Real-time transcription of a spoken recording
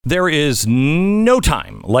There is no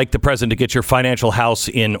time like the present to get your financial house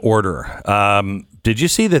in order. Did you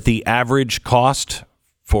see that the average cost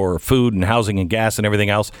for food and housing and gas and everything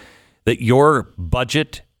else, that your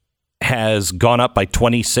budget has gone up by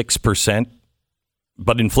 26%?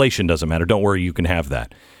 But inflation doesn't matter. Don't worry, you can have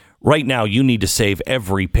that. Right now, you need to save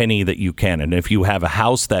every penny that you can. And if you have a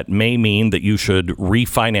house, that may mean that you should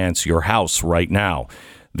refinance your house right now.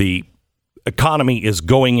 The economy is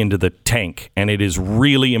going into the tank, and it is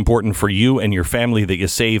really important for you and your family that you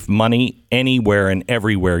save money anywhere and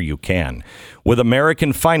everywhere you can. With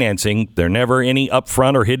American Financing, there are never any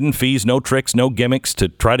upfront or hidden fees, no tricks, no gimmicks to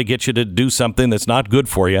try to get you to do something that's not good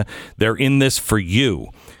for you. They're in this for you.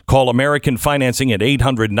 Call American Financing at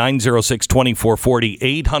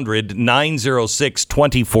 800-906-2440,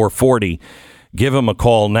 800-906-2440. Give them a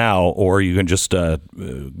call now, or you can just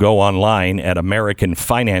go online at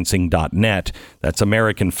AmericanFinancing.net. That's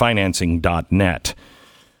AmericanFinancing.net.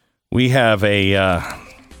 We have an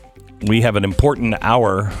important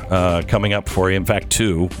hour coming up for you. In fact,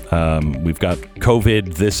 two. We've got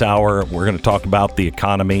COVID this hour. We're going to talk about the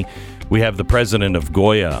economy. We have the president of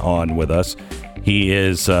Goya on with us. He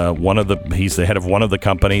is he's the head of one of the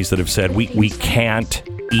companies that have said we can't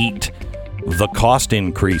eat the cost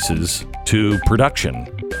increases to production,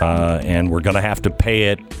 and we're going to have to pay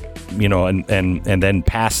it, and then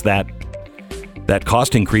pass that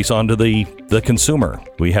cost increase on to the consumer.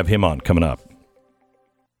 We have him on coming up.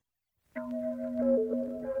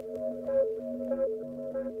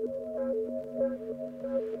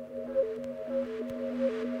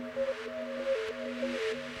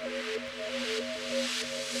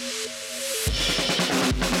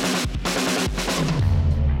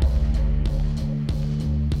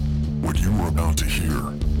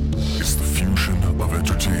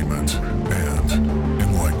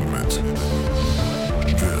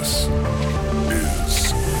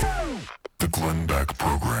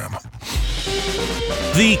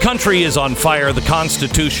 The country is on fire. The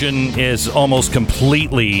Constitution is almost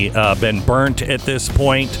completely been burnt at this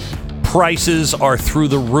point. Prices are through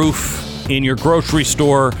the roof in your grocery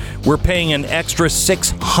store. We're paying an extra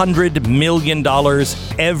 $600 million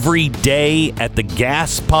every day at the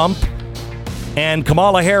gas pump. And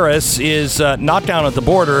Kamala Harris is not down at the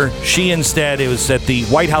border. She instead was at the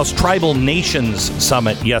White House Tribal Nations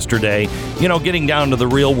Summit yesterday, getting down to the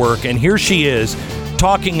real work. And here she is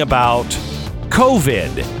talking about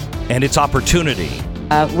COVID and its opportunity.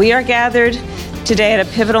 We are gathered today at a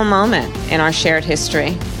pivotal moment in our shared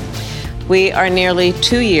history. We are nearly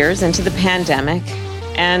 2 years into the pandemic,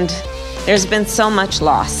 and there's been so much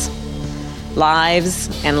loss.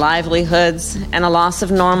 Lives and livelihoods and a loss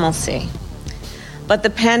of normalcy. But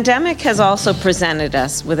the pandemic has also presented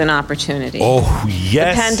us with an opportunity. Oh,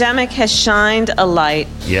 yes. The pandemic has shined a light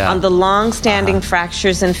on the long-standing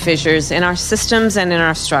fractures and fissures in our systems and in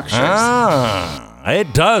our structures.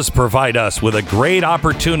 It does provide us with a great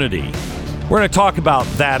opportunity. We're going to talk about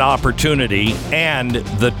that opportunity and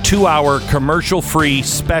the 2-hour commercial-free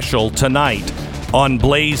special tonight on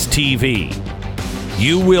Blaze TV.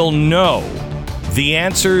 You will know the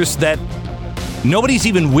answers that nobody's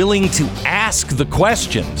even willing to ask the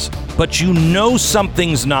questions, but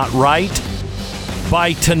something's not right.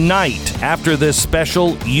 By tonight, after this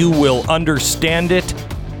special, you will understand it,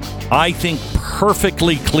 I think,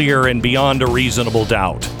 perfectly clear and beyond a reasonable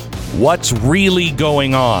doubt. What's really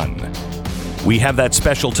going on? We have that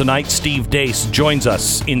special tonight. Steve Deace joins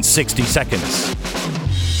us in 60 seconds.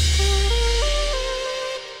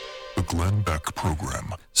 The Glenn Beck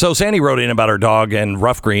Program. So Sandy wrote in about her dog and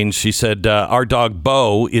Rough Greens. She said, our dog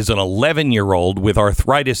Bo is an 11-year-old with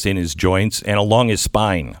arthritis in his joints and along his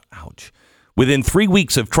spine. Ouch. Within 3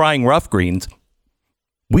 weeks of trying Rough Greens,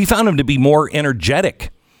 we found him to be more energetic.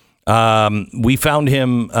 We found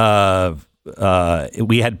him,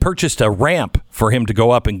 we had purchased a ramp for him to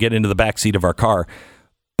go up and get into the back seat of our car.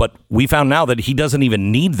 But we found now that he doesn't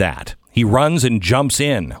even need that. He runs and jumps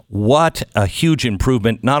in. What a huge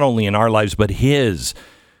improvement, not only in our lives, but his.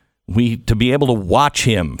 To be able to watch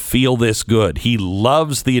him feel this good. He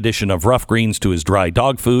loves the addition of Rough Greens to his dry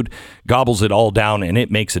dog food, gobbles it all down, and it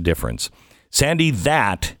makes a difference. Sandy,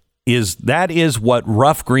 that is what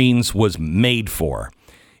Rough Greens was made for.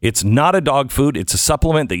 It's not a dog food. It's a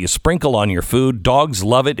supplement that you sprinkle on your food. Dogs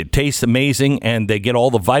love it. It tastes amazing, and they get all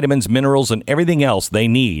the vitamins, minerals, and everything else they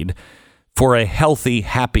need for a healthy,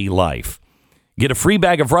 happy life. Get a free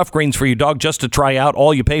bag of Rough Greens for your dog just to try out.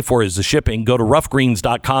 All you pay for is the shipping. Go to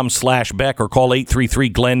roughgreens.com/Beck or call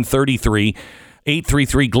 833-GLEN-33.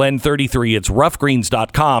 833-GLEN-33. It's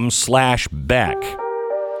roughgreens.com/Beck.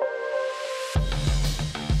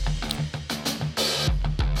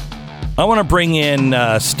 I want to bring in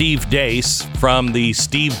Steve Deace from the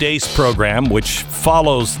Steve Deace program, which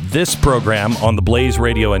follows this program on the Blaze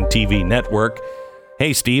Radio and TV network.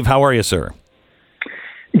 Hey, Steve, how are you, sir?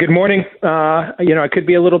 Good morning. I could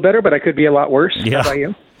be a little better, but I could be a lot worse. Yeah. How about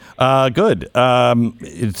you?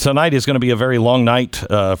 Good. Tonight is going to be a very long night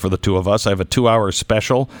for the two of us. I have a 2-hour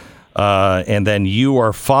special, and then you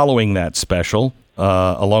are following that special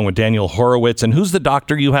along with Daniel Horowitz. And who's the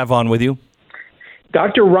doctor you have on with you?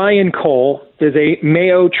 Dr. Ryan Cole is a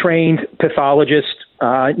Mayo-trained pathologist,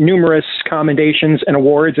 numerous commendations and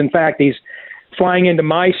awards. In fact, he's flying into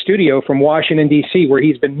my studio from Washington, D.C., where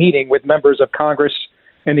he's been meeting with members of Congress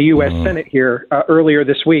and the U.S. Senate here earlier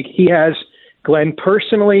this week. He has, Glenn,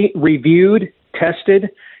 personally reviewed,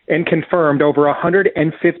 tested, and confirmed over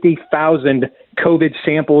 150,000 COVID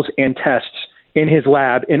samples and tests in his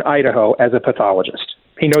lab in Idaho as a pathologist.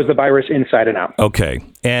 He knows the virus inside and out. Okay.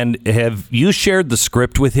 And have you shared the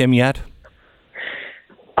script with him yet?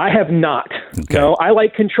 I have not. Okay. No, I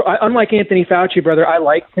like control. Unlike Anthony Fauci, brother, I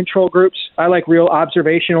like control groups. I like real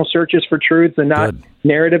observational searches for truth and not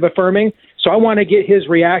narrative affirming. So I want to get his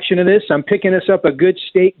reaction to this. I'm picking us up a good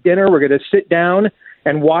steak dinner. We're going to sit down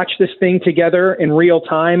and watch this thing together in real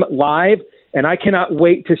time, live. And I cannot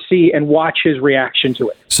wait to see and watch his reaction to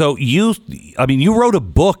it. So you wrote a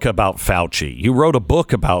book about Fauci. You wrote a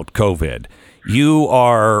book about COVID. You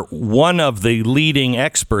are one of the leading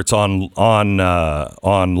experts online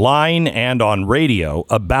and on radio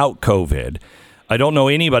about COVID. I don't know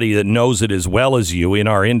anybody that knows it as well as you in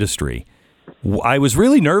our industry. I was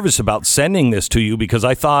really nervous about sending this to you because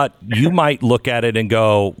I thought you might look at it and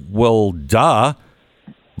go, well, duh.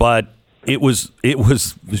 But it was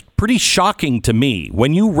pretty shocking to me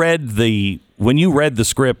when you read the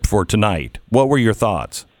script for tonight. What were your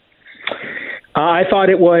thoughts? I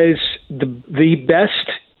thought it was the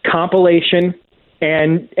best compilation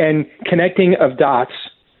and connecting of dots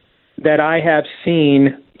that I have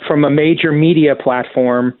seen from a major media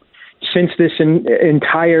platform since this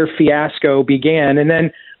entire fiasco began. And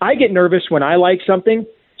then I get nervous when I like something.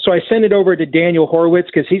 So I sent it over to Daniel Horowitz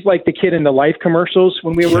because he's like the kid in the Life commercials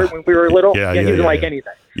when we were little. He doesn't like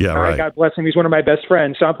anything. Yeah, right. God bless him. He's one of my best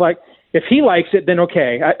friends. So I'm like, if he likes it, then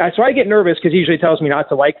okay. So I get nervous because he usually tells me not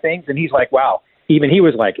to like things, and he's like, wow. Even he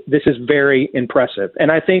was like, this is very impressive.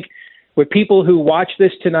 And I think with people who watch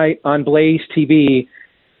this tonight on Blaze TV,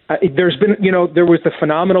 there was the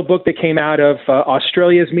phenomenal book that came out of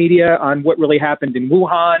Australia's media on what really happened in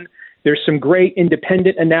Wuhan. There's some great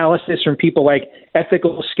independent analysis from people like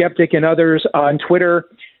Ethical Skeptic and others on Twitter.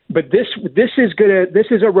 But this is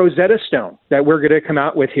a Rosetta Stone that we're going to come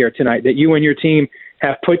out with here tonight that you and your team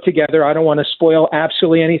have put together. I don't want to spoil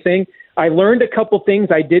absolutely anything. I learned a couple things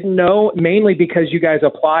I didn't know, mainly because you guys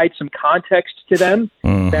applied some context to them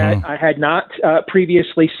that I had not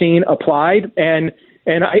previously seen applied. And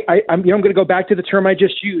I'm going to go back to the term I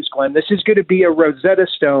just used, Glenn. This is going to be a Rosetta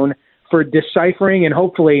Stone for deciphering and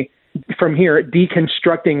hopefully from here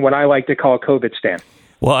deconstructing what I like to call COVID Stan.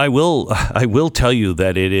 Well, I will tell you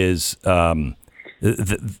that it is a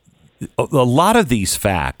lot of these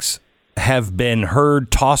facts have been heard,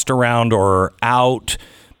 tossed around, or out,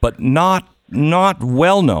 but not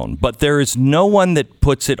well known. But there is no one that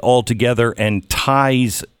puts it all together and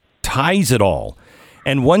ties it all.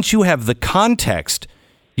 And once you have the context,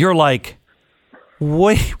 you're like,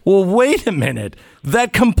 wait a minute.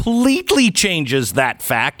 That completely changes that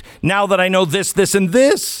fact now that I know this, and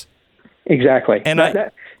this. Exactly. And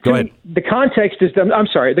go ahead. The context is, I'm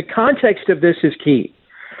sorry, the context of this is key.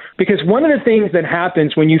 Because one of the things that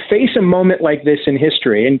happens when you face a moment like this in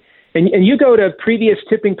history, and you go to previous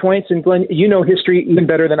tipping points, and Glenn, you know history even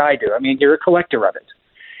better than I do. I mean, you're a collector of it.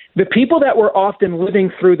 The people that were often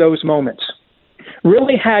living through those moments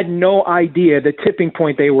really had no idea the tipping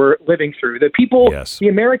point they were living through. The people, The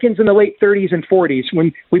Americans in the late 30s and 40s,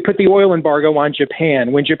 when we put the oil embargo on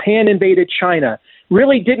Japan, when Japan invaded China,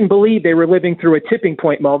 really didn't believe they were living through a tipping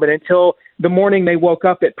point moment until the morning they woke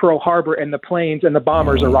up at Pearl Harbor and the planes and the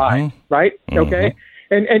bombers arrived, right? Okay?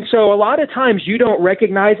 And so a lot of times you don't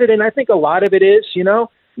recognize it, and I think a lot of it is,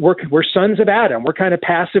 we're sons of Adam. We're kind of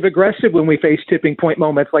passive-aggressive when we face tipping point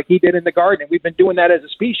moments like he did in the garden. We've been doing that as a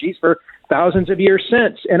species for thousands of years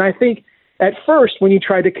since. And I think at first when you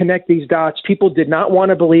tried to connect these dots, people did not want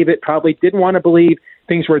to believe it, probably didn't want to believe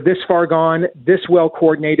things were this far gone, this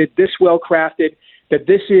well-coordinated, this well-crafted, that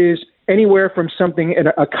this is anywhere from something in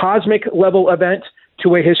a cosmic level event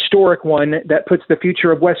to a historic one that puts the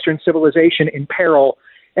future of Western civilization in peril.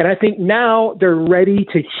 And I think now they're ready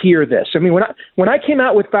to hear this. I mean, when I came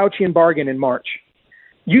out with Fauci and Bargan in March,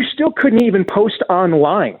 you still couldn't even post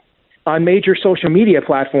online on major social media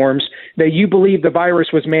platforms that you believe the virus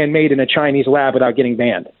was man-made in a Chinese lab without getting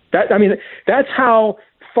banned. That's how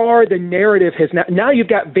far the narrative has now you've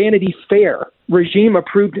got Vanity Fair,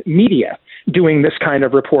 regime-approved media doing this kind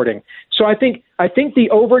of reporting. So I think the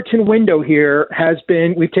Overton window here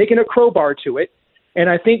we've taken a crowbar to it, and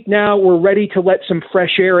I think now we're ready to let some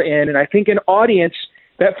fresh air in. And I think an audience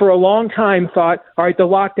that for a long time thought, all right, the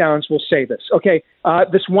lockdowns will save us. Okay,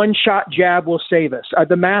 this one-shot jab will save us.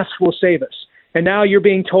 The mask will save us. And now you're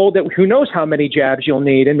being told that who knows how many jabs you'll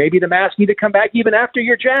need, and maybe the masks need to come back even after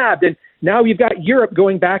you're jabbed. And now you've got Europe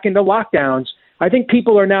going back into lockdowns. I think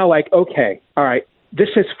people are now like, okay, all right, this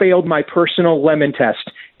has failed my personal lemon test.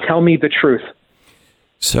 Tell me the truth.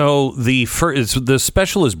 So the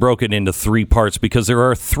special is broken into three parts because there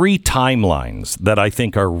are three timelines that I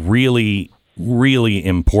think are really, really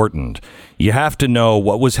important. You have to know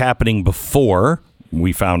what was happening before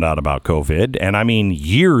we found out about COVID, and I mean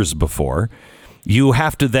years before. You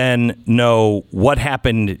have to then know what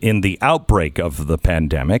happened in the outbreak of the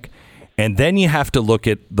pandemic, and then you have to look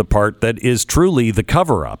at the part that is truly the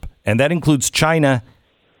cover-up, and that includes China,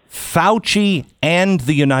 Fauci, and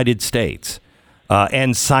the United States.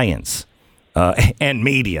 And science, and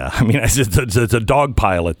media. I mean, it's a dog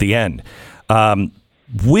pile at the end.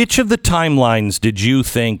 Which of the timelines did you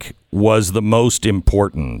think was the most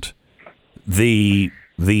important? The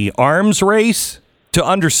arms race, to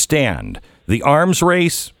understand the arms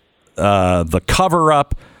race, the cover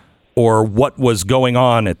up, or what was going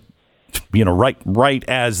on at right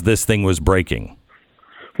as this thing was breaking?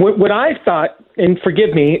 What I thought, and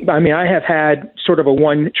forgive me, I mean, I have had sort of a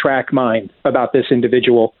one-track mind about this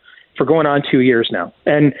individual for going on 2 years now.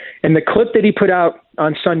 And the clip that he put out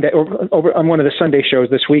on Sunday, or over on one of the Sunday shows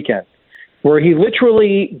this weekend, where he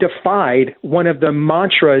literally defied one of the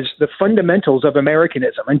mantras, the fundamentals of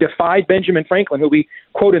Americanism, and defied Benjamin Franklin, who we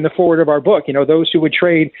quote in the foreword of our book, those who would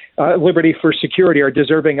trade liberty for security are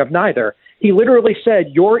deserving of neither. He literally said,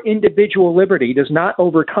 your individual liberty does not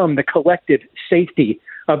overcome the collective safety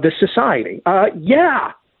of the society.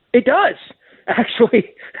 Yeah, it does.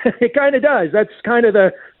 Actually, it kind of does. That's kind of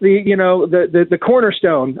the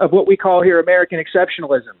cornerstone of what we call here American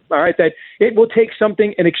exceptionalism. All right, that it will take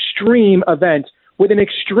an extreme event with an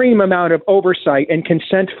extreme amount of oversight and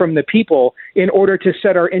consent from the people in order to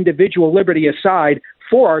set our individual liberty aside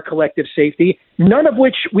for our collective safety, none of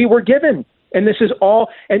which we were given. And this is all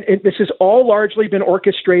largely been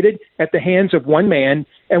orchestrated at the hands of one man.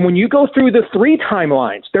 And when you go through the three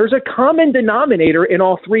timelines, there's a common denominator in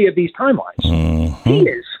all three of these timelines. Mm-hmm. He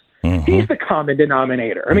is. Mm-hmm. He's the common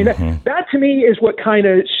denominator. I mean, that to me is what kind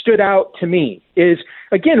of stood out to me is,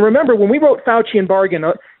 again, remember when we wrote Fauci and Bargain,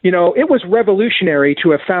 it was revolutionary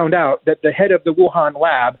to have found out that the head of the Wuhan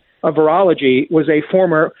lab of virology was the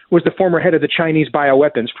former head of the Chinese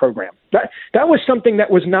bioweapons program. That was something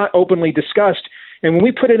that was not openly discussed. And when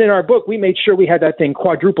we put it in our book, we made sure we had that thing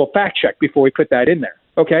quadruple fact checked before we put that in there.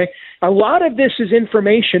 Okay. A lot of this is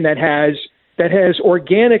information that has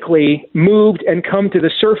organically moved and come to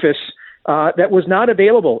the surface that was not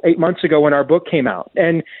available 8 months ago when our book came out.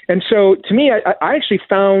 And so to me, I actually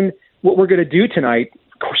found what we're going to do tonight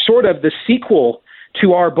sort of the sequel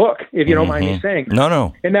to our book, if you don't mind me saying.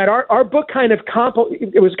 No. And that our book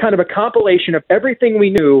it was kind of a compilation of everything we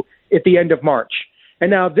knew at the end of March. And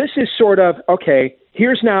now this is sort of, okay,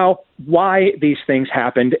 here's now why these things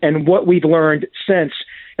happened and what we've learned since.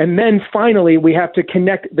 And then finally, we have to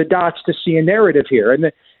connect the dots to see a narrative here. And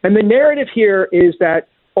the narrative here is that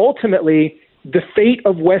ultimately the fate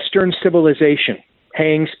of Western civilization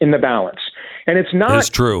hangs in the balance. And it's not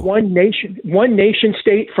one nation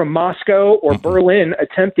state from Moscow or Berlin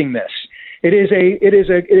attempting this. It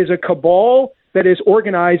is a cabal that is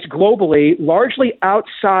organized globally, largely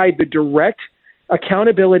outside the direct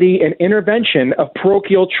accountability and intervention of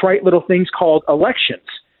parochial, trite little things called elections.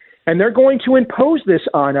 And they're going to impose this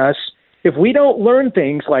on us if we don't learn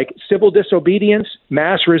things like civil disobedience,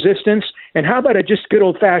 mass resistance, and how about a just good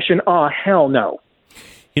old-fashioned, hell no.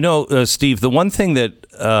 Steve, the one thing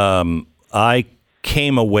that I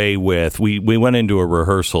came away with, we went into a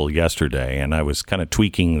rehearsal yesterday, and I was kind of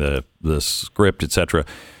tweaking the script, et cetera,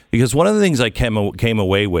 because one of the things I came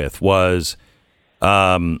away with was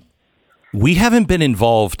we haven't been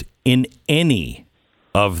involved in any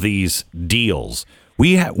of these deals.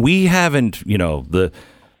 We haven't,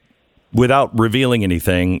 without revealing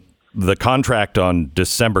anything, the contract on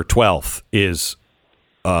December 12th is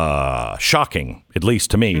shocking, at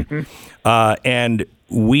least to me. Mm-hmm. And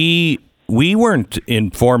we weren't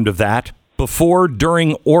informed of that before,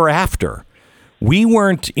 during, or after. We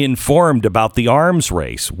weren't informed about the arms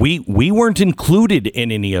race. We weren't included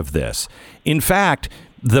in any of this. In fact,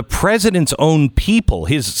 the president's own people,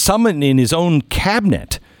 someone in his own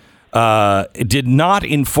cabinet, did not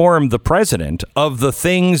inform the president of the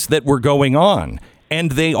things that were going on.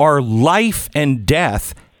 And they are life and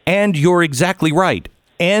death. And you're exactly right.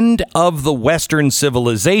 End of the Western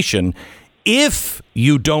civilization if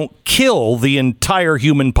you don't kill the entire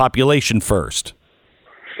human population first.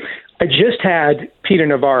 I just had Peter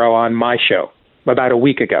Navarro on my show about a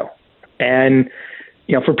week ago. And,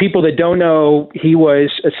 for people that don't know, he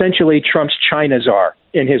was essentially Trump's China czar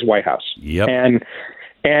in his White House. Yep.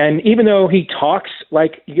 And even though he talks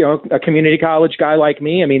like, a community college guy like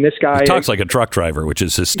me, I mean, this guy... He talks like a truck driver, which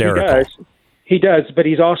is hysterical. He does, but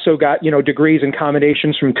he's also got, degrees and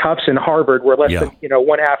commendations from Tufts and Harvard where less than,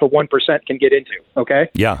 0.5% can get into, okay?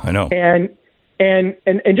 Yeah, I know.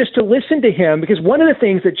 And just to listen to him, because one of the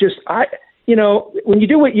things that when you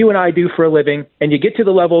do what you and I do for a living and you get to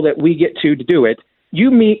the level that we get to do it, you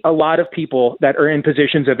meet a lot of people that are in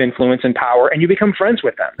positions of influence and power, and you become friends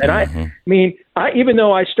with them. And I even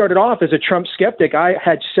though I started off as a Trump skeptic, I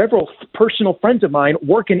had several personal friends of mine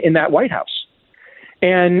working in that White House.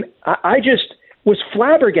 And I just was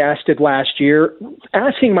flabbergasted last year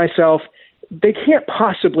asking myself, they can't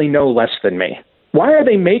possibly know less than me. Why are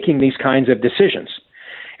they making these kinds of decisions?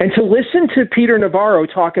 And to listen to Peter Navarro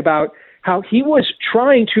talk about how he was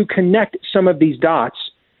trying to connect some of these dots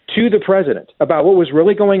to the president about what was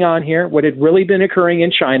really going on here, what had really been occurring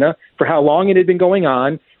in China, for how long it had been going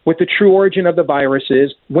on, what the true origin of the virus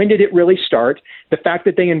is, when did it really start, the fact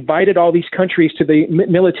that they invited all these countries to the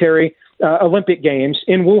military Olympic Games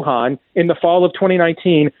in Wuhan in the fall of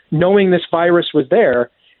 2019, knowing this virus was there.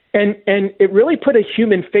 And it really put a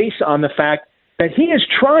human face on the fact that he is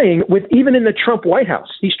trying, even in the Trump White House,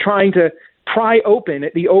 he's trying to pry open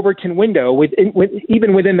the Overton window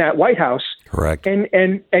even within that White House. Correct.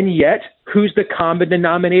 And yet, who's the common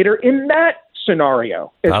denominator in that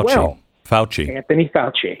scenario as well? Fauci. Anthony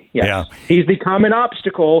Fauci. Yes. Yeah. He's the common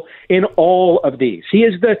obstacle in all of these. He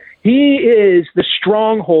is the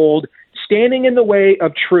stronghold standing in the way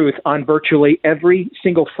of truth on virtually every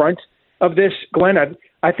single front of this. Glenn,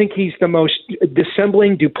 I think he's the most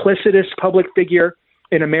dissembling, duplicitous public figure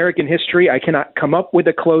in American history. I cannot come up with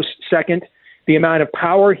a close second. The amount of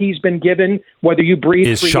power he's been given, whether you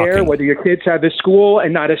breathe free air, whether your kids have a school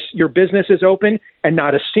and your business is open, and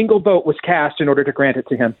not a single vote was cast in order to grant it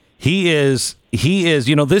to him. He is,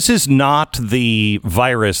 this is not the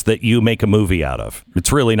virus that you make a movie out of.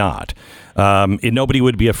 It's really not. Nobody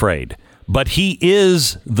would be afraid. But he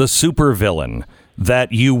is the supervillain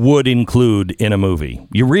that you would include in a movie.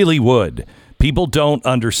 You really would. People don't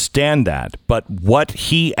understand that, but what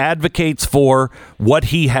he advocates for, what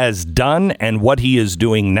he has done, and what he is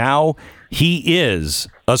doing now, he is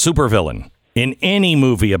a supervillain in any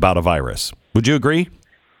movie about a virus. Would you agree?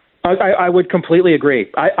 I would completely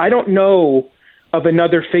agree. I don't know of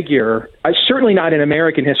another figure, certainly not in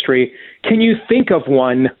American history. Can you think of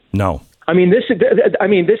one? No. I mean, this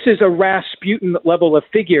is a Rasputin level of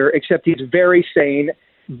figure, except he's very sane.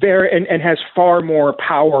 And has far more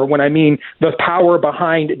power. When I mean the power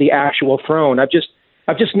behind the actual throne, I've just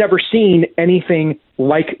never seen anything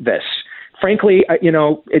like this. Frankly,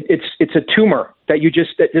 it's a tumor that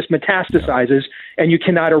just metastasizes and you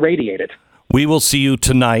cannot irradiate it. We will see you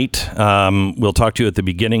tonight. We'll talk to you at the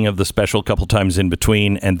beginning of the special, a couple times in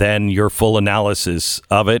between, and then your full analysis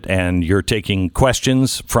of it. And you're taking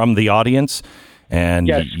questions from the audience. And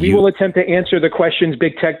yes, we will attempt to answer the questions.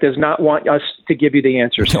 Big Tech does not want us to give you the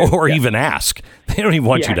answers. Or even ask. They don't even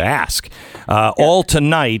want you to ask. All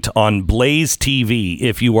tonight on Blaze TV.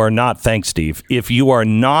 If you are not, thanks, Steve. If you are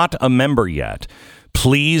not a member yet,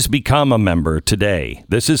 please become a member today.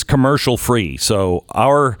 This is commercial free. So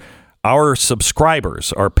our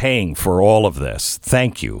subscribers are paying for all of this.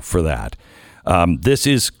 Thank you for that. This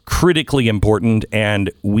is critically important,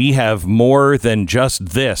 and we have more than just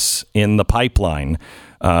this in the pipeline.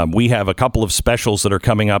 We have a couple of specials that are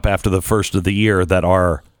coming up after the first of the year that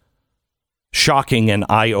are shocking and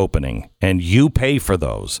eye-opening, and you pay for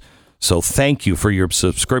those. So thank you for your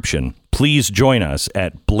subscription. Please join us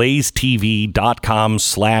at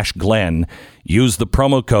blazetv.com/Glenn. Use the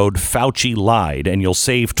promo code Fauci Lied, and you'll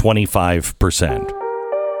save 25%.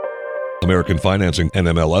 American Financing,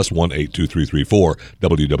 NMLS 182334,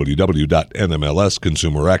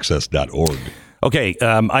 www.nmlsconsumeraccess.org. Okay,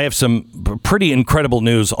 I have some pretty incredible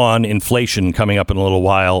news on inflation coming up in a little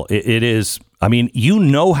while. It is, you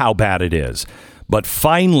know how bad it is, but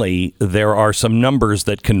finally there are some numbers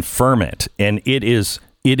that confirm it, and it is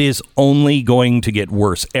only going to get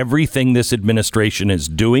worse. Everything this administration is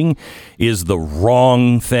doing is the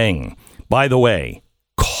wrong thing. By the way,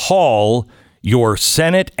 call your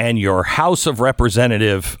Senate and your House of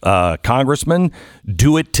Representative congressmen.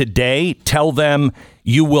 Do it today. Tell them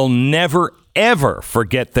you will never, ever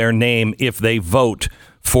forget their name if they vote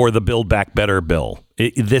for the Build Back Better bill.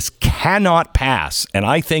 This cannot pass, and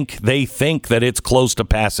I think they think that it's close to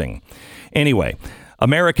passing. Anyway,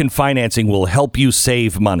 American Financing will help you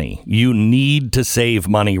save money. You need to save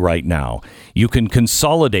money right now. You can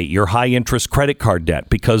consolidate your high-interest credit card debt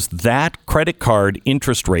because that credit card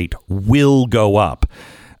interest rate will go up,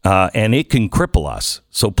 and it can cripple us.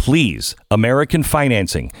 So please, American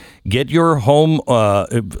Financing, get your home,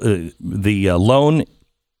 loan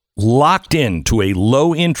locked in to a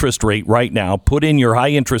low interest rate right now. Put in your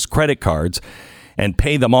high-interest credit cards and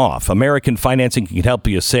pay them off. American Financing can help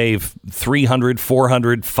you save $300,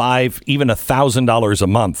 $400, $500, even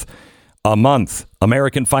 $1,000 a month.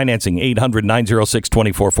 American Financing,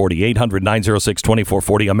 800-906-2440,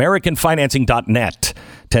 800-906-2440, AmericanFinancing.net.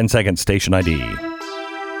 10 seconds, station ID.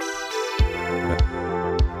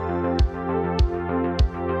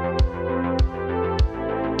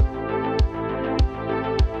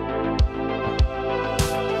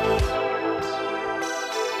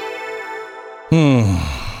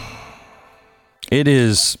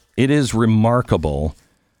 It is remarkable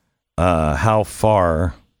how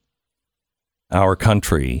far our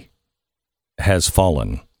country has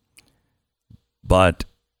fallen. But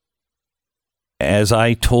as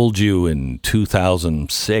I told you in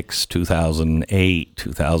 2006, 2008,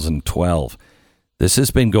 2012, this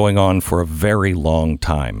has been going on for a very long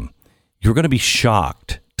time. You're going to be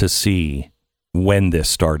shocked to see when this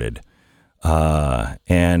started.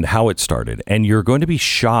 And how it started. And you're going to be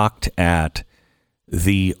shocked at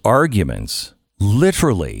the arguments,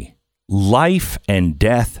 literally life and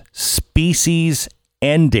death, species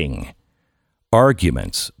ending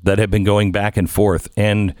arguments that have been going back and forth.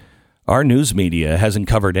 And our news media hasn't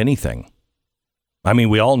covered anything. I mean,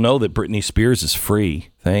 we all know that Britney Spears is free.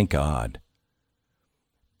 Thank God.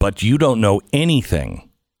 But you don't know anything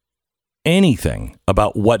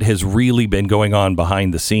about what has really been going on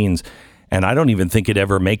behind the scenes. And I don't even think it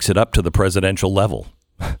ever makes it up to the presidential level.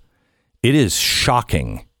 It is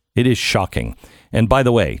shocking. It is shocking. And by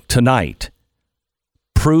the way, tonight,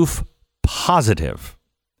 proof positive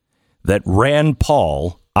that Rand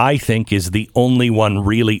Paul, I think, is the only one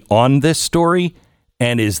really on this story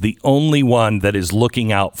and is the only one that is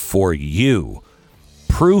looking out for you.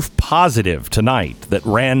 Proof positive tonight that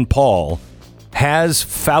Rand Paul has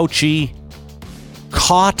Fauci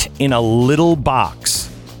caught in a little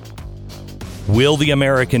box. Will the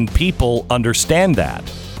American people understand that?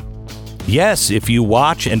 Yes, if you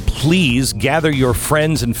watch, and please gather your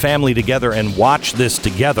friends and family together and watch this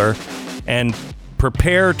together and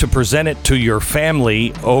prepare to present it to your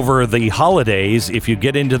family over the holidays if you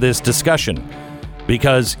get into this discussion,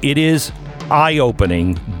 because it is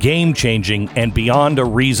eye-opening, game-changing, and beyond a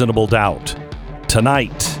reasonable doubt.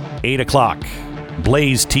 Tonight, 8 o'clock,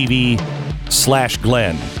 Blaze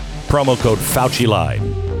TV/Glenn, promo code Fauci Lied.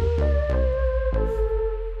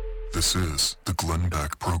 This is the Glenn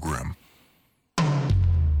Beck Program.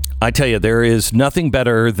 I tell you, there is nothing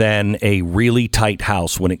better than a really tight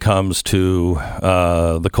house when it comes to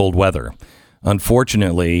the cold weather.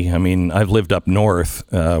 Unfortunately, I mean, I've lived up north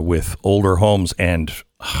with older homes, and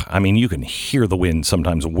I mean, you can hear the wind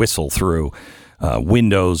sometimes whistle through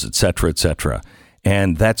windows, et cetera,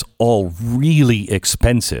 and that's all really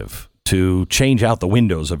expensive to change out the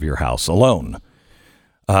windows of your house alone.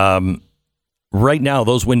 Right now,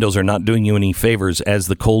 those windows are not doing you any favors as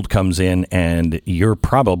the cold comes in, and you're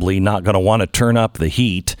probably not going to want to turn up the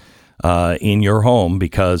heat in your home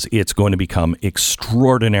because it's going to become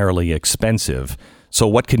extraordinarily expensive. So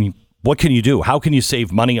what can you do? How can you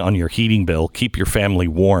save money on your heating bill? Keep your family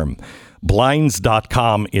warm.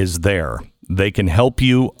 Blinds.com is there. They can help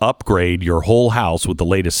you upgrade your whole house with the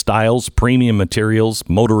latest styles, premium materials,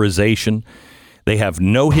 motorization. They have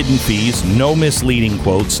no hidden fees, no misleading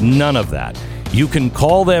quotes, none of that. You can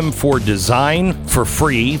call them for design for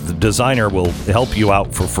free. The designer will help you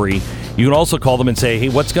out for free. You can also call them and say, hey,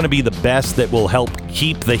 what's going to be the best that will help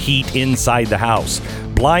keep the heat inside the house?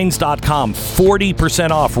 Blinds.com,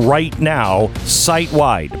 40% off right now,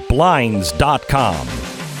 site-wide. Blinds.com.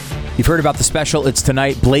 You've heard about the special. It's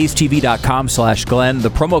tonight, blazetv.com/Glenn.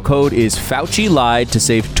 The promo code is Fauci Lied to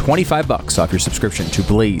save $25 off your subscription to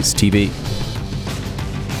Blaze TV.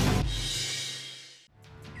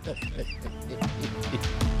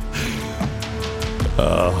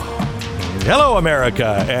 Hello,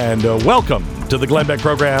 America, and welcome to the Glenn Beck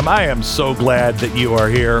program. I am so glad that you are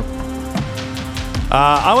here.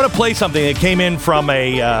 I want to play something that came in from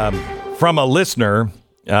a listener,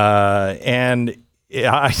 and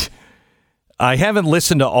I haven't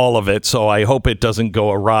listened to all of it, so I hope it doesn't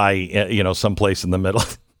go awry, someplace in the middle.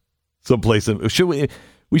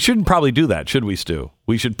 We shouldn't probably do that, should we, Stu?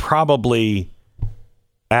 We should probably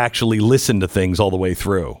actually listen to things all the way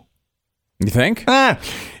through. You think?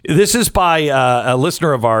 This is by a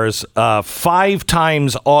listener of ours, 5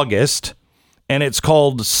 times August, and it's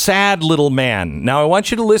called Sad Little Man. Now, I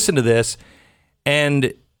want you to listen to this,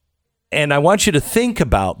 and I want you to think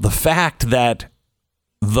about the fact that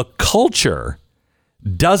the culture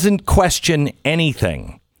doesn't question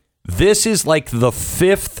anything. This is like the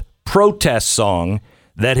 5th protest song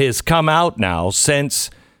that has come out now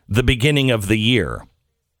since the beginning of the year.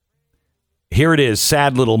 Here it is,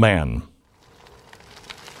 Sad Little Man.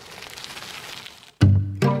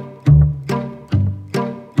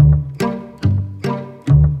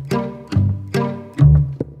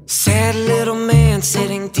 Sad little man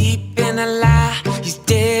sitting deep in a lie. He's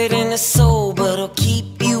dead in his soul, but he'll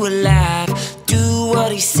keep you alive. Do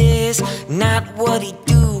what he says, not what he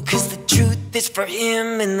do, 'cause the truth is for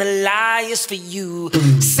him and the lie is for you.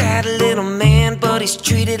 Sad little man, but he's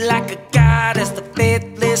treated like a god, as the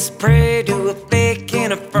faithless pray to a fake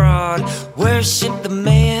and a fraud. Worship the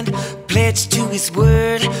man, pledge to his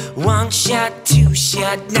word. 1 shot, 2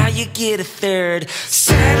 shot, now you get a 3rd.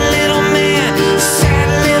 Sad little man,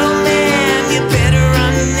 you better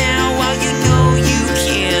run now while you know you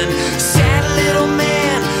can. Sad little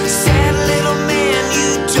man, you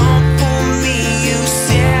don't fool me, you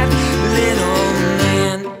sad little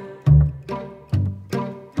man.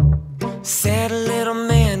 Sad little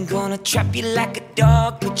man, gonna trap you like a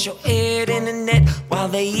dog, put your head in the net while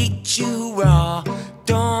they eat you raw.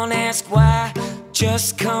 Don't ask why,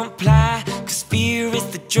 just comply, 'cause fear is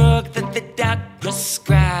the drug that the doc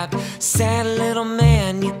prescribe. Sad little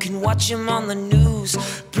man, you can watch him on the news,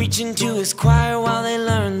 preaching to his choir while they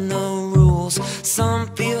learn the rules. Some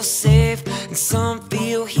feel safe and some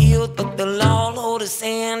feel healed, but they'll all hold his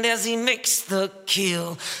hand as he makes the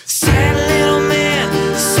kill. Sad little man,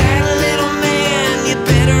 you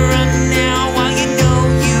better run now while you know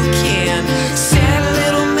you can. Sad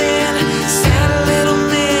little man,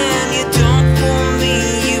 you don't fool me,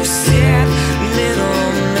 you sad little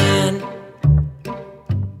man.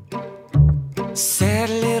 Sad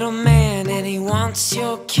little man, and he wants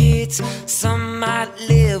your kids. Some might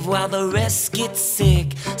live while the rest get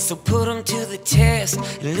sick, so put them to the test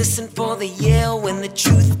and listen for the yell. When the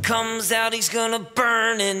truth comes out, he's gonna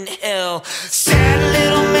burn in hell. Sad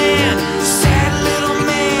little man,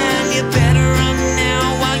 you better run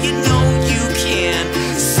now while you know you can.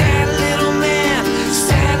 Sad little man,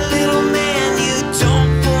 you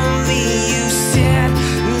don't fool me, you sad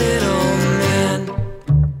little man.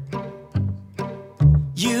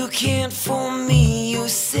 You can't fool me, you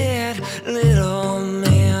sad little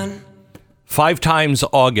man. 5 times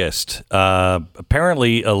August.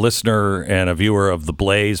 Apparently a listener and a viewer of The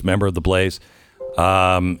Blaze, member of The Blaze.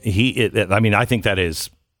 I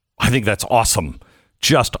think that's awesome.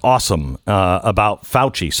 Just awesome about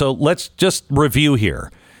Fauci. So let's just review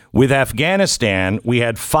here. With Afghanistan, we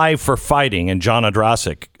had 5 for Fighting, and John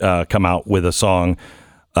Odrasik come out with a song,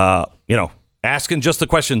 asking just the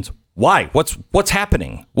questions: why? What's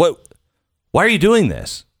happening? Why are you doing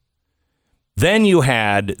this? Then you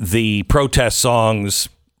had the protest songs,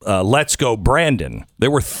 "Let's Go Brandon."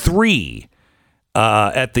 There were 3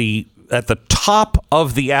 at the top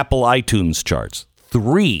of the Apple iTunes charts.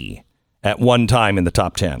 3 at one time in the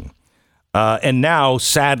top 10. And now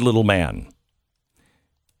Sad Little Man.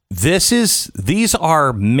 These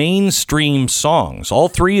are mainstream songs. All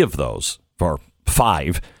 3 of those, or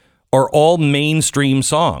 5, are all mainstream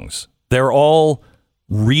songs. They're all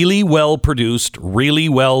really well produced, really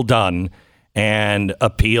well done, and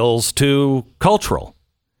appeals to cultural.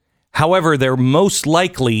 However, they're most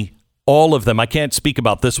likely, all of them, I can't speak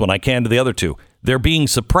about this one, I can to the other 2, they're being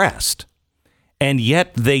suppressed. And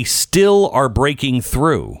yet they still are breaking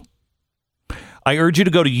through. I urge you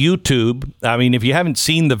to go to YouTube. I mean, if you haven't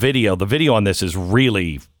seen the video on this is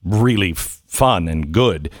really, really fun and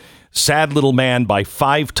good. Sad Little Man by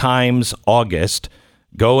 5 times August.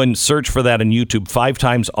 Go and search for that on YouTube, 5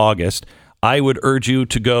 times August. I would urge you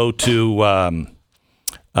to go to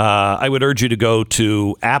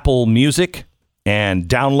Apple Music and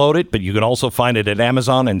download it, but you can also find it at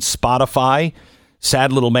Amazon and Spotify.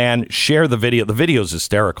 Sad Little Man, share the video. The video is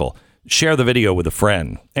hysterical. Share the video with a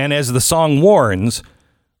friend. And as the song warns,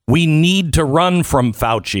 we need to run from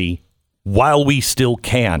Fauci while we still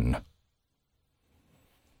can.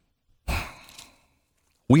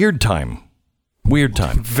 Weird time.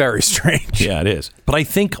 Very strange. Yeah, it is. But I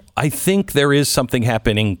think there is something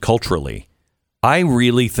happening culturally. I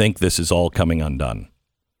really think this is all coming undone.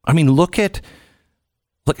 I mean, look at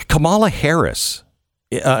Kamala Harris.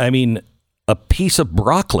 I mean, a piece of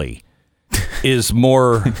broccoli is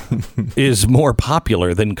more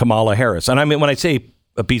popular than Kamala Harris. And I mean, when I say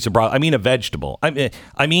a piece of broccoli, I mean a vegetable.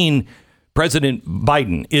 I mean President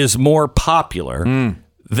Biden is more popular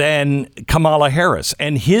than Kamala Harris,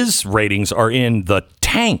 and his ratings are in the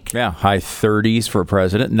tank. Yeah, high 30s for a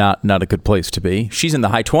president, not a good place to be. She's in the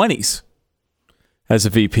high 20s as a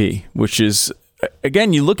VP, which is,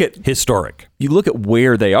 again, you look at historic. You look at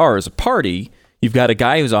where they are as a party. You've got a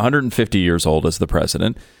guy who's 150 years old as the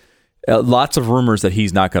president. Lots of rumors that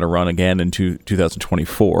he's not going to run again in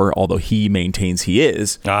 2024, although he maintains he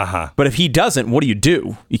is. But if he doesn't, what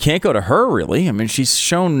do? You can't go to her, really. I mean, she's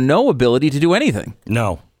shown no ability to do anything.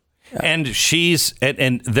 No. And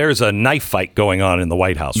and there's a knife fight going on in the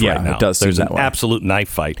White House right now. It does. There's an absolute knife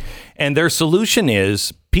fight. And their solution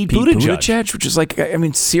is Pete Buttigieg, which is like, I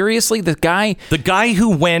mean, seriously, the guy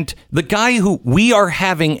who we are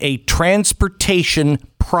having a transportation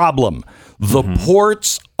problem. The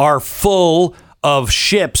ports are full of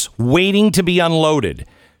ships waiting to be unloaded.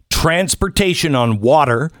 Transportation on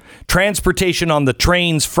water, transportation on the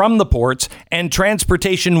trains from the ports, and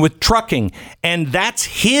transportation with trucking. And that's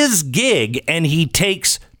his gig, and he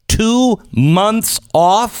takes 2 months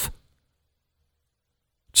off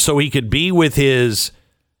so he could be with his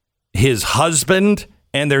husband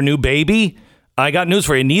and their new baby. I got news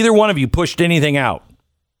for you. Neither one of you pushed anything out.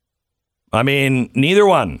 I mean, neither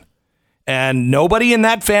one. And nobody in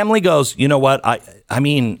that family goes, you know what? I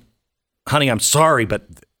mean, honey, I'm sorry, but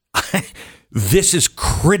this is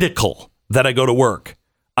critical that I go to work.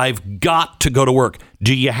 I've got to go to work.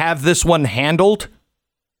 Do you have this one handled?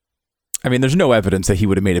 I mean, there's no evidence that he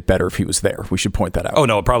would have made it better if he was there. We should point that out. Oh,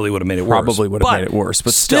 no, it probably would have made it worse. Probably would have made it worse.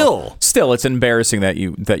 But still, it's embarrassing that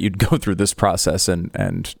you'd go through this process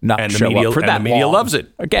and not show up for that long. And the media loves it.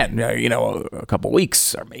 Again, a couple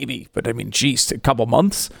weeks or maybe, but I mean, geez, a couple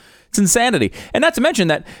months. It's insanity. And not to mention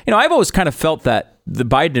that, I've always kind of felt that the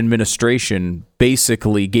Biden administration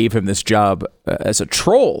basically gave him this job as a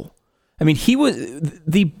troll. I mean,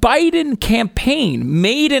 the Biden campaign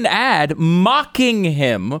made an ad mocking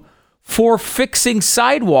him for fixing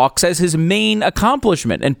sidewalks as his main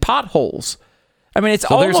accomplishment and potholes. I mean, it's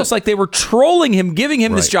almost like they were trolling him, giving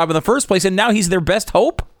him this job in the first place, and now he's their best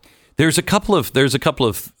hope. There's a couple of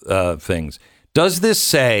things. Does this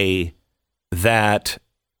say that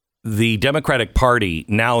the Democratic Party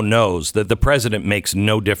now knows that the president makes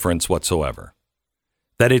no difference whatsoever?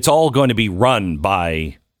 That it's all going to be run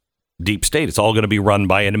by deep state. It's all going to be run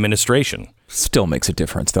by an administration. Still makes a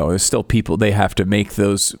difference, though. There's still people, they have to make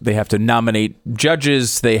those, they have to nominate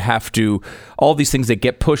judges, they have to, all these things that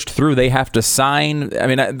get pushed through, they have to sign. I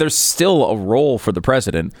mean, there's still a role for the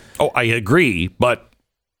president. Oh, I agree, but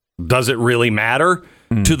does it really matter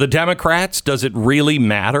to the Democrats? Does it really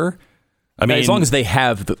matter? I mean, as long as they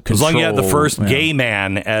have the control. As long as you have the first gay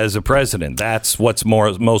man as a president, that's what's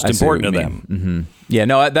most important to them. Mm-hmm. Yeah,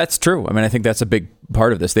 no, that's true. I mean, I think that's a big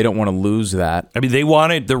part of this. They don't want to lose that. I mean, they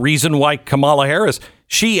wanted the reason why Kamala Harris,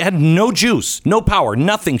 she had no juice, no power,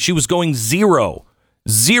 nothing. She was going 0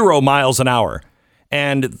 miles an hour.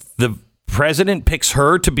 And the president picks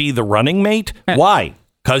her to be the running mate. Why?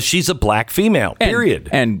 Because she's a black female, period.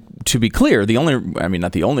 And to be clear,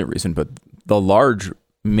 not the only reason, but the large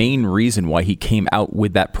main reason why he came out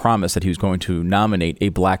with that promise that he was going to nominate a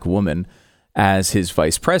black woman as his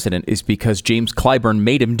vice president is because James Clyburn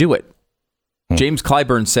made him do it. James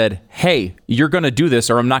Clyburn said, hey, you're going to do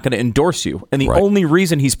this or I'm not going to endorse you. And the only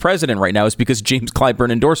reason he's president right now is because James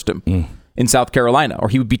Clyburn endorsed him in South Carolina, or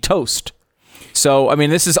he would be toast. So, I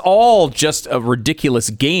mean, this is all just a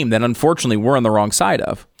ridiculous game that unfortunately we're on the wrong side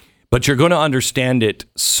of. But you're going to understand it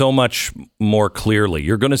so much more clearly.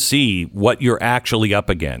 You're going to see what you're actually up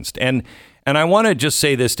against. And I want to just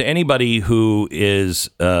say this to anybody who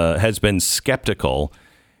has been skeptical.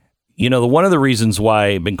 One of the reasons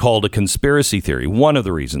why I've been called a conspiracy theory, one of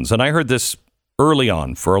the reasons, and I heard this early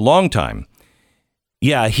on for a long time.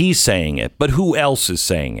 Yeah, he's saying it, but who else is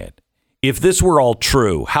saying it? If this were all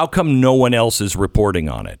true, how come no one else is reporting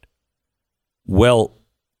on it? Well,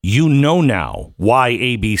 you know now why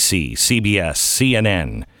ABC, CBS,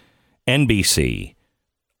 CNN, NBC,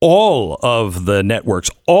 all of the networks,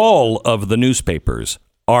 all of the newspapers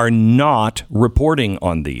are not reporting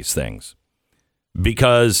on these things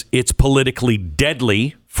because it's politically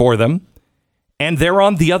deadly for them, and they're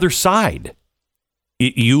on the other side.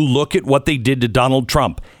 You look at what they did to Donald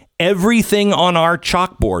Trump. Everything on our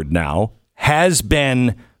chalkboard now has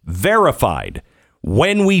been verified.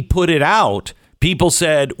 When we put it out, people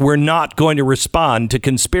said, we're not going to respond to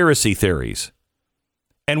conspiracy theories.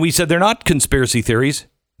 And we said, they're not conspiracy theories.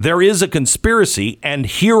 There is a conspiracy, and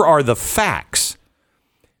here are the facts.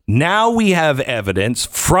 Now we have evidence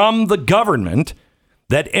from the government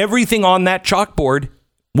that everything on that chalkboard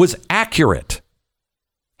was accurate,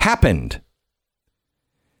 happened.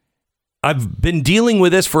 I've been dealing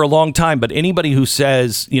with this for a long time, but anybody who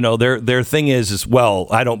says, their thing is, well,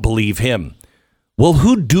 I don't believe him. Well,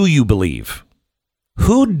 who do you believe?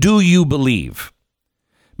 Who do you believe?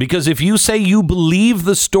 Because if you say you believe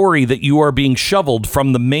the story that you are being shoveled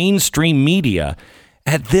from the mainstream media,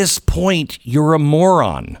 at this point, you're a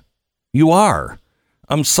moron. You are.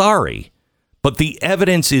 I'm sorry. But the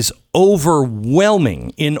evidence is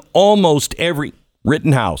overwhelming in almost every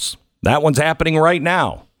Rittenhouse. That one's happening right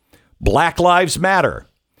now. Black Lives Matter.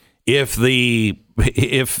 If they're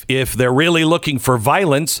really looking for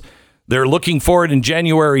violence, they're looking for it in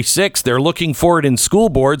January 6th. They're looking for it in school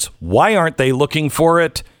boards. Why aren't they looking for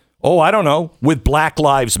it? Oh, I don't know. With Black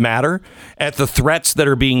Lives Matter, at the threats that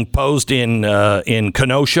are being posed in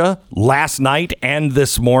Kenosha last night and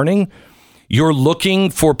this morning. You're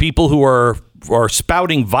looking for people who are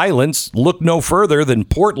spouting violence. Look no further than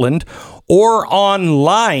Portland, or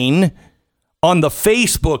online on the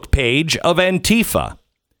Facebook page of Antifa.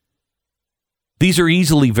 These are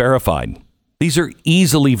easily verified. These are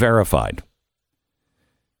easily verified.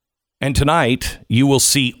 And tonight, you will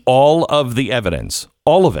see all of the evidence,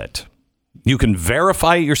 all of it. You can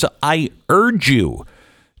verify it yourself. I urge you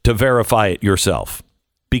to verify it yourself,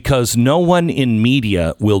 because no one in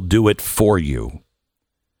media will do it for you.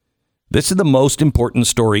 This is the most important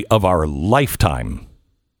story of our lifetime.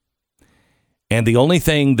 And the only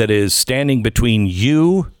thing that is standing between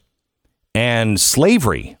you and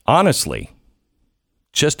slavery, honestly,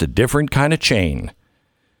 just a different kind of chain.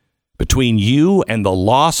 Between you and the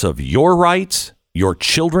loss of your rights, your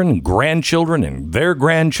children, grandchildren, and their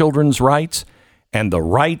grandchildren's rights, and the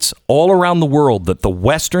rights all around the world that the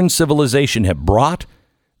Western civilization have brought,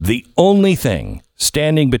 the only thing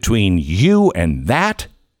standing between you and that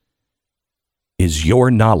is your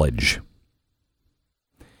knowledge.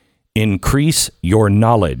 Increase your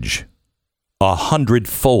knowledge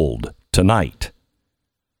 100-fold tonight.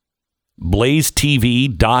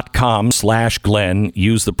 blazetv.com/Glenn.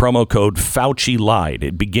 Use the promo code Fauci Lied.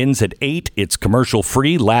 It begins at 8. It's commercial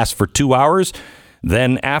free, lasts for 2 hours.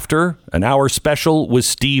 Then after, an hour special with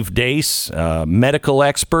Steve Deace, medical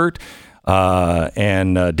expert,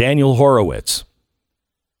 and Daniel Horowitz.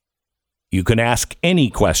 You can ask any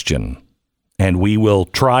question, and we will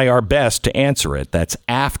try our best to answer it. That's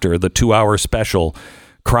after the 2-hour special,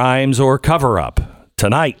 Crimes or Cover-Up,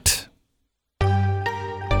 tonight.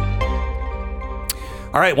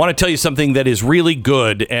 All right, I want to tell you something that is really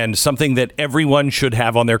good and something that everyone should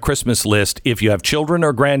have on their Christmas list. If you have children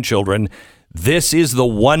or grandchildren, this is the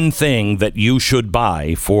one thing that you should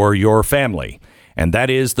buy for your family, and that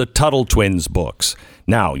is the Tuttle Twins books.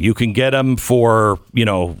 Now, you can get them for,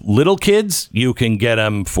 little kids. You can get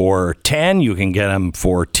them for 10. You can get them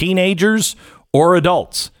for teenagers or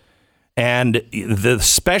adults. And the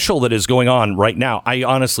special that is going on right now, I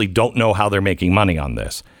honestly don't know how they're making money on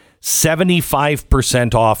this.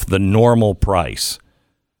 75% off the normal price.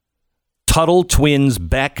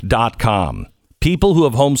 TuttleTwinsBeck.com. People who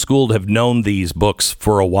have homeschooled have known these books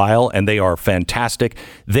for a while, and they are fantastic.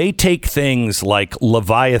 They take things like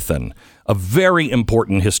Leviathan, a very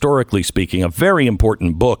important, historically speaking, a very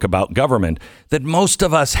important book about government that most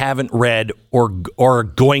of us haven't read or are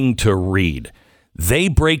going to read. They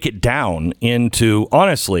break it down into,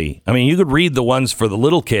 honestly, you could read the ones for the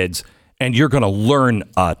little kids, and you're going to learn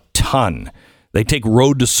a ton. They take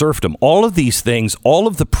Road to Serfdom, all of these things, all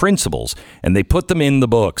of the principles, and they put them in the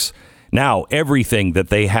books. Now, everything that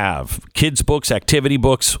they have, kids' books, activity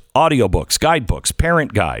books, audiobooks, guidebooks,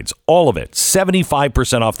 parent guides, all of it,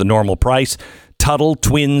 75% off the normal price,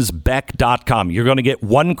 TuttleTwinsBeck.com. You're going to get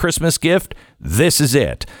one Christmas gift. This is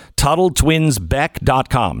it.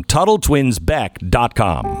 TuttleTwinsBeck.com.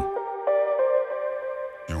 TuttleTwinsBeck.com.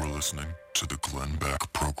 You are listening to the Glenn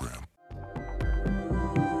Beck Program.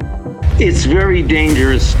 It's very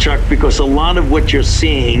dangerous, Chuck, because a lot of what you're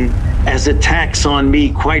seeing as attacks on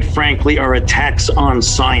me, quite frankly, are attacks on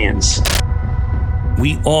science.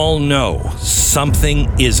 We all know something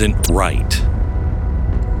isn't right.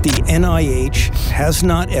 The NIH has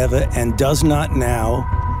not ever and does not now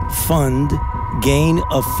fund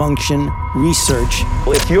gain-of-function research.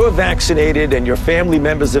 If you're vaccinated and your family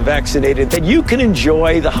members are vaccinated, then you can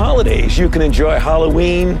enjoy the holidays. You can enjoy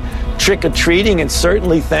Halloween, trick-or-treating and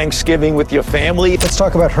certainly Thanksgiving with your family. Let's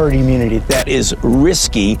talk about herd immunity. That is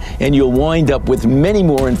risky, and you'll wind up with many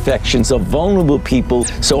more infections of vulnerable people.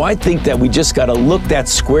 So I think that we just got to look that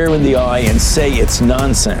square in the eye and say it's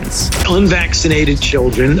nonsense. Unvaccinated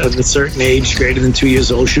children of a certain age, greater than 2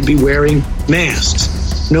 years old, should be wearing masks.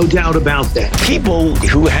 No doubt about that. People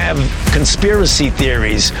who have conspiracy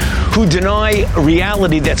theories, who deny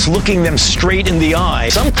reality that's looking them straight in the eye.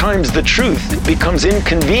 Sometimes the truth becomes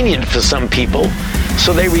inconvenient for some people,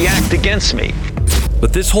 so they react against me.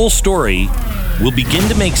 But this whole story will begin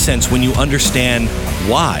to make sense when you understand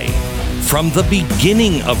why. From the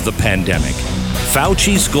beginning of the pandemic,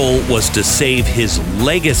 Fauci's goal was to save his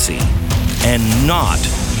legacy and not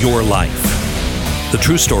your life. The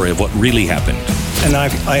true story of what really happened. And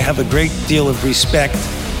I have a great deal of respect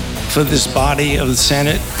for this body of the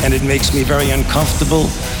Senate, and it makes me very uncomfortable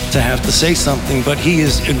to have to say something, but he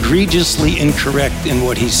is egregiously incorrect in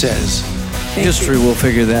what he says. History will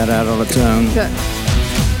figure that out on its own.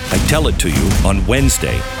 I tell it to you on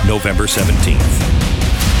Wednesday, November 17th.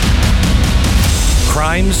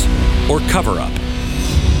 Crimes or cover-up?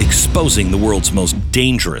 Exposing the world's most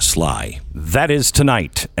dangerous lie. That is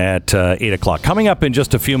tonight at 8 o'clock. Coming up in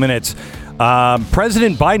just a few minutes,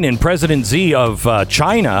 President Biden and President Xi of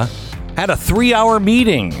China had a 3-hour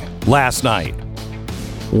meeting last night.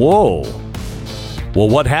 Whoa. Well,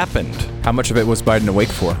 what happened? How much of it was Biden awake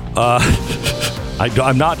for?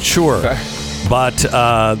 I'm not sure. Okay. But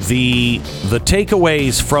the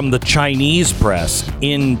takeaways from the Chinese press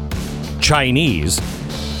in Chinese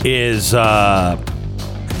is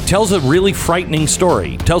tells a really frightening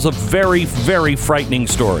story. Tells a very, very frightening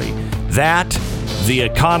story. That, the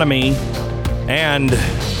economy, and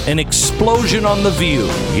an explosion on The View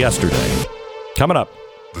yesterday. Coming up.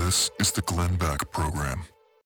 This is the Glenn Beck Program.